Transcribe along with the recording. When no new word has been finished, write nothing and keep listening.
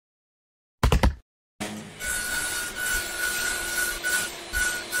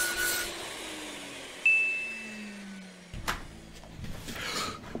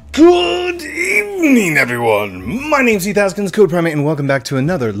Good evening, everyone! My name's Heath, Haskins, Code Primate, and welcome back to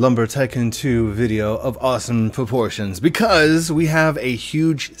another Lumber Tycoon 2 video of awesome proportions, because we have a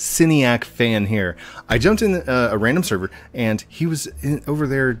huge Cineac fan here. I jumped in a random server, and he was over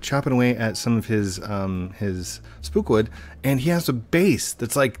there chopping away at some of his spookwood, and he has a base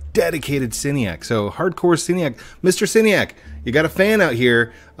that's like dedicated Cineac. So, hardcore Cineac. Mr. Cineac, you got a fan out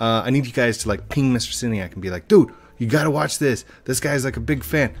here. I need you guys to like ping Mr. Cineac and be like, dude, you gotta watch this. This guy's like a big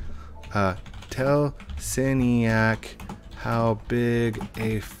fan. Tell Cineac how big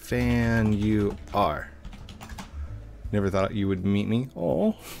a fan you are. Never thought you would meet me.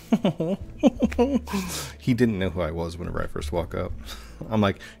 Oh, he didn't know who I was whenever I first walked up. I'm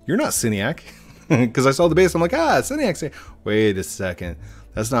like, you're not Cineac, because I saw the base. I'm like, Cineac. Wait a second,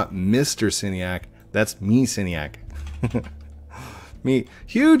 that's not Mr. Cineac. That's me, Cineac. Me,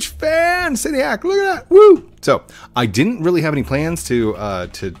 huge fan, Cineac. Look at that, woo! So I didn't really have any plans to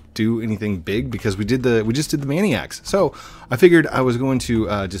do anything big because we just did the Maniacs. So I figured I was going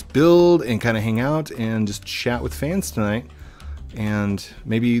to just build and kind of hang out and just chat with fans tonight, and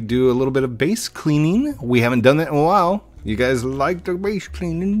maybe do a little bit of base cleaning. We haven't done that in a while. You guys like the base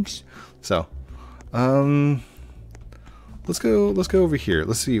cleanings, so let's go over here.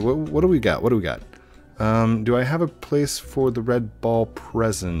 Let's see what do we got. What do we got? Do I have a place for the red ball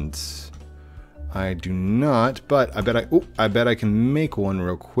present? I do not, but I bet I can make one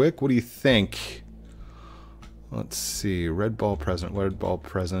real quick. What do you think? Let's see, red ball present. Let's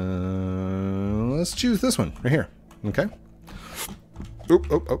choose this one right here. Okay. Oh,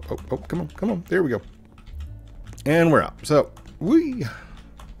 come on. There we go. And we're out. So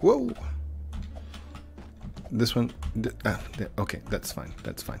whoa. This one, okay, that's fine.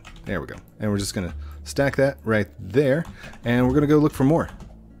 There we go. And we're just gonna stack that right there, and we're gonna go look for more.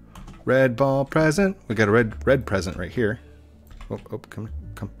 Red ball present. We got a red present right here. Oh, come.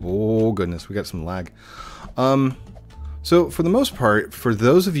 Oh goodness, we got some lag. So for the most part, for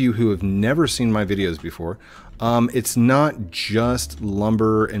those of you who have never seen my videos before, it's not just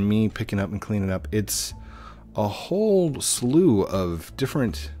lumber and me picking up and cleaning up. It's a whole slew of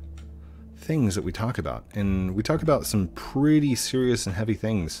different things that we talk about, and we talk about some pretty serious and heavy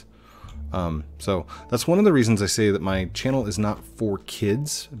things. So that's one of the reasons I say that my channel is not for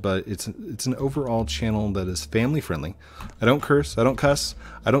kids, but it's an overall channel that is family friendly. I don't curse, I don't cuss,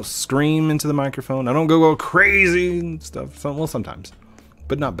 I don't scream into the microphone, I don't go crazy and stuff. Well, sometimes,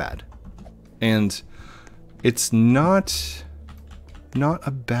 but not bad. And it's not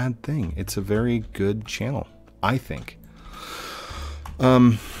a bad thing. It's a very good channel, I think.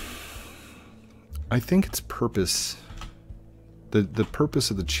 I think its purpose, the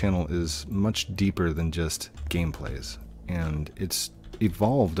purpose of the channel is much deeper than just gameplays, and it's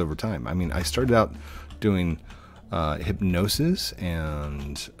evolved over time. I mean, I started out doing hypnosis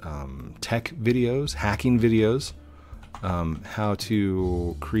and tech videos, hacking videos, how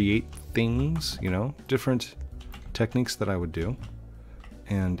to create things, you know, different techniques that I would do,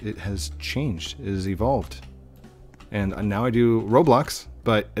 and it has changed, it has evolved. And now I do Roblox,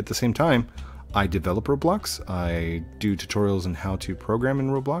 but at the same time, I develop Roblox. I do tutorials on how to program in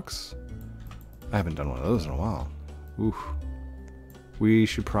Roblox. I haven't done one of those in a while. Oof. We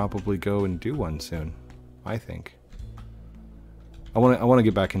should probably go and do one soon, I think. I want to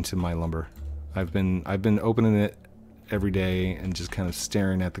get back into my lumber. I've been opening it every day and just kind of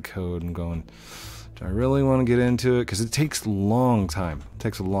staring at the code and going, do I really want to get into it? Because it takes a long time. It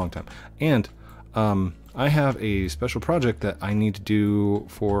takes a long time. And I have a special project that I need to do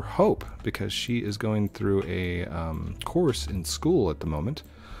for Hope, because she is going through a course in school at the moment,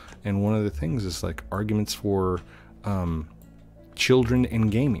 and one of the things is like arguments for children in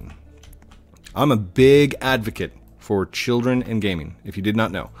gaming. I'm a big advocate for children in gaming, if you did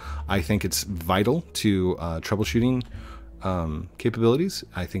not know. I think it's vital to troubleshooting capabilities.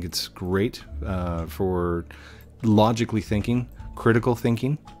 I think it's great for logically thinking, critical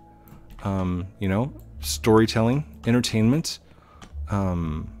thinking, you know, storytelling, entertainment,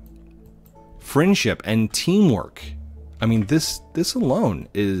 friendship, and teamwork. I mean, this alone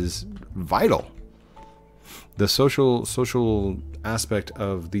is vital. The social aspect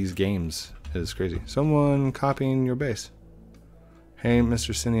of these games is crazy. Someone copying your base. Hey,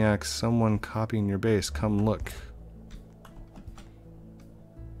 Mr. Cineac, someone copying your base. Come look.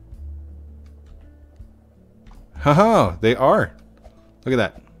 Haha, they are. Look at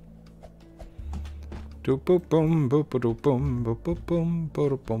that. Hold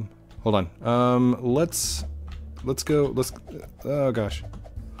on. Let's go. Oh gosh.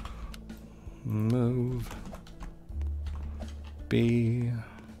 Move. B.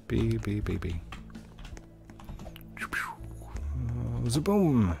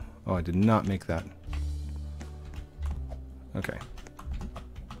 Zaboom. Oh, I did not make that. Okay.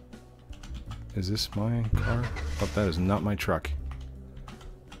 Is this my car? Oh, that is not my truck.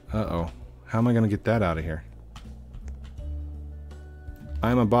 Uh-oh. How am I going to get that out of here?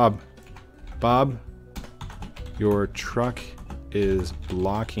 I'm a Bob. Bob, your truck is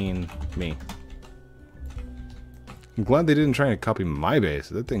blocking me. I'm glad they didn't try to copy my base.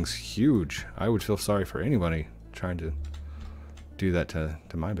 That thing's huge. I would feel sorry for anybody trying to do that to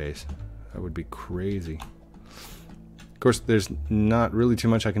my base. That would be crazy. Of course, there's not really too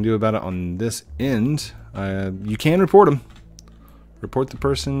much I can do about it on this end. You can report them. Report the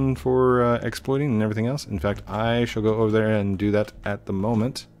person for exploiting and everything else. In fact, I shall go over there and do that at the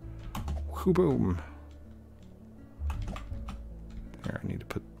moment. Boom. Here, I need to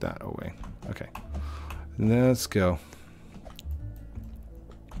put that away. Okay. Let's go.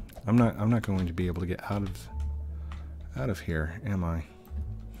 I'm not going to be able to get out of here, am I?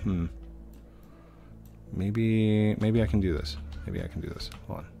 Maybe I can do this. Maybe I can do this.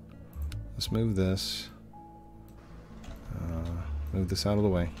 Hold on. Let's move this. Move this out of the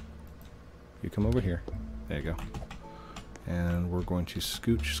way. You come over here. There you go. And we're going to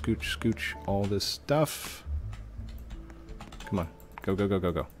scooch all this stuff. Come on. Go.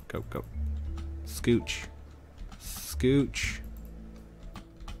 Scooch.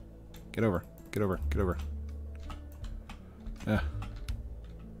 Get over.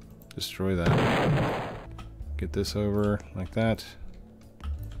 Destroy that. Get this over like that.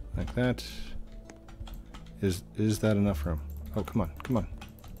 Like that. Is that enough room? Oh, come on.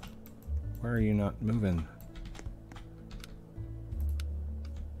 Why are you not moving?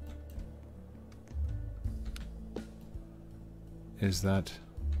 Is that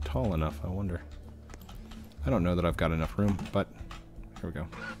tall enough, I wonder? I don't know that I've got enough room, but here we go.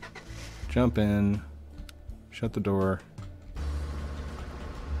 Jump in. Shut the door.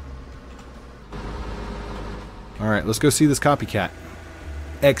 Alright, let's go see this copycat.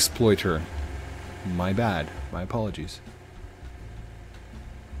 Exploiter. My bad. My apologies.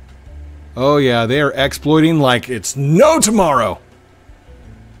 Oh yeah, they are exploiting like it's no tomorrow!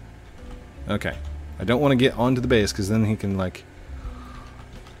 Okay. I don't want to get onto the base, because then he can, like,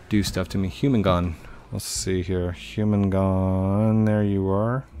 do stuff to me. Human gone. Let's see here. Human gone. There you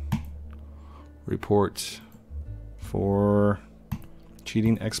are. Report for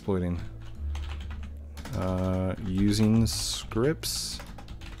cheating, exploiting. Using scripts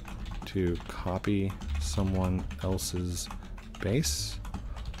to copy someone else's base.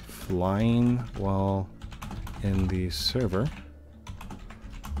 Flying while in the server.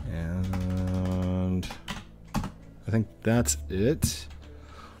 And I think that's it.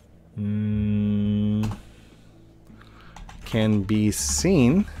 Can be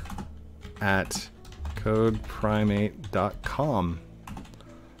seen at codeprimate.com.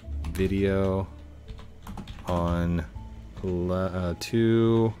 Video on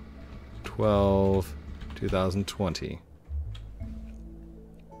 2/12/2020.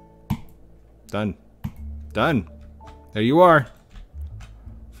 Done. There you are.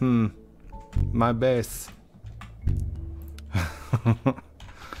 My base.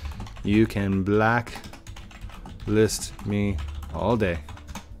 You can blacklist me all day.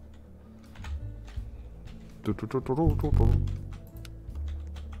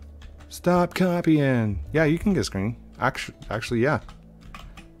 Stop copying. Yeah, you can get a screen. Actually, yeah.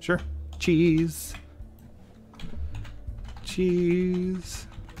 Sure. Cheese.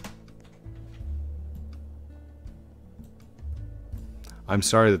 I'm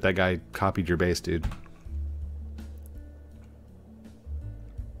sorry that guy copied your base, dude.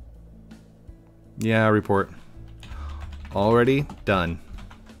 Yeah, report. Already done.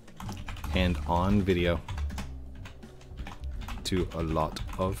 And on video. To a lot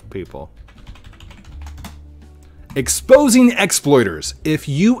of people. Exposing exploiters. If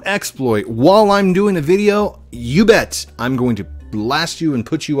you exploit while I'm doing a video, you bet I'm going to blast you and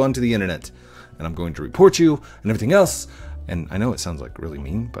put you onto the internet. And I'm going to report you and everything else. And I know it sounds like really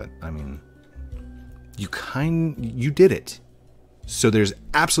mean, but I mean, you did it. So there's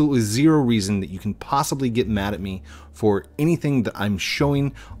absolutely zero reason that you can possibly get mad at me for anything that I'm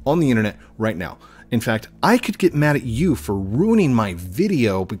showing on the internet right now. In fact, I could get mad at you for ruining my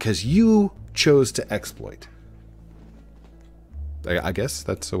video because you chose to exploit. I guess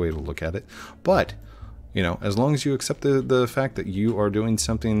that's a way to look at it. But, you know, as long as you accept the fact that you are doing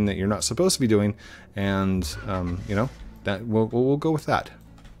something that you're not supposed to be doing, and, you know, that we'll go with that.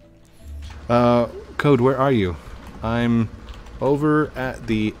 Code, where are you? I'm over at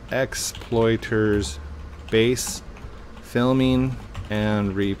the exploiter's base, filming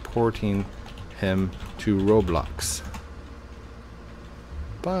and reporting him to Roblox.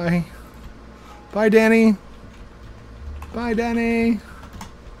 Bye. Bye, Danny. Bye, Danny.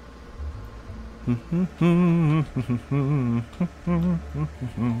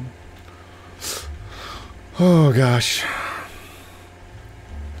 Oh, gosh.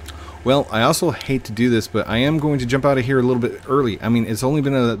 Well, I also hate to do this, but I am going to jump out of here a little bit early. I mean, it's only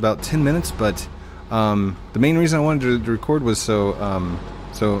been about 10 minutes, but the main reason I wanted to record was so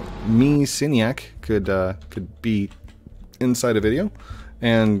me, Siniac, could be inside a video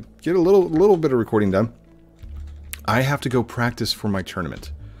and get a little bit of recording done. I have to go practice for my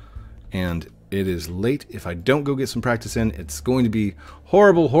tournament, and it is late. If I don't go get some practice in, it's going to be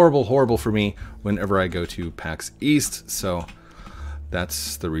horrible, horrible, horrible for me whenever I go to PAX East. So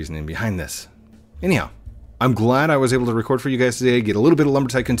that's the reasoning behind this. Anyhow, I'm glad I was able to record for you guys today, get a little bit of Lumber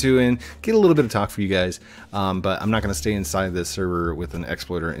Tycoon 2 in, get a little bit of talk for you guys, but I'm not going to stay inside this server with an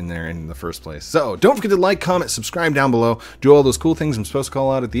exploiter in there in the first place. So don't forget to like, comment, subscribe down below, do all those cool things I'm supposed to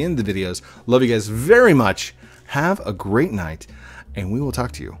call out at the end of the videos. Love you guys very much. Have a great night, and we will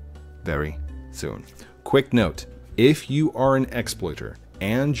talk to you very soon. Quick note, if you are an exploiter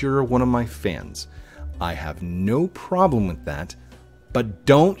and you're one of my fans, I have no problem with that, but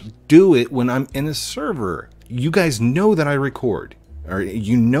don't do it when I'm in a server. You guys know that I record, or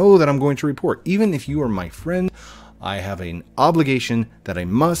you know that I'm going to report. Even if you are my friend, I have an obligation that I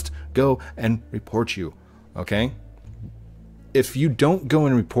must go and report you, okay? If you don't go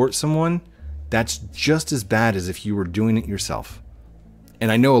and report someone, that's just as bad as if you were doing it yourself.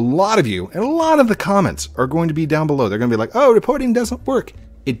 And I know a lot of you, and a lot of the comments are going to be down below. They're going to be like, oh, reporting doesn't work.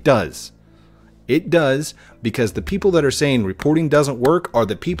 It does. It does, because the people that are saying reporting doesn't work are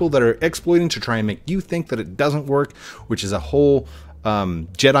the people that are exploiting to try and make you think that it doesn't work, which is a whole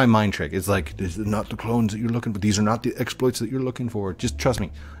Jedi mind trick. It's like, these are not the clones that you're looking for. These are not the exploits that you're looking for. Just trust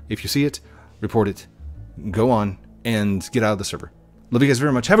me. If you see it, report it. Go on and get out of the server. Love you guys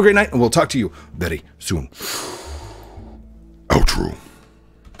very much. Have a great night, and we'll talk to you very soon. Outro.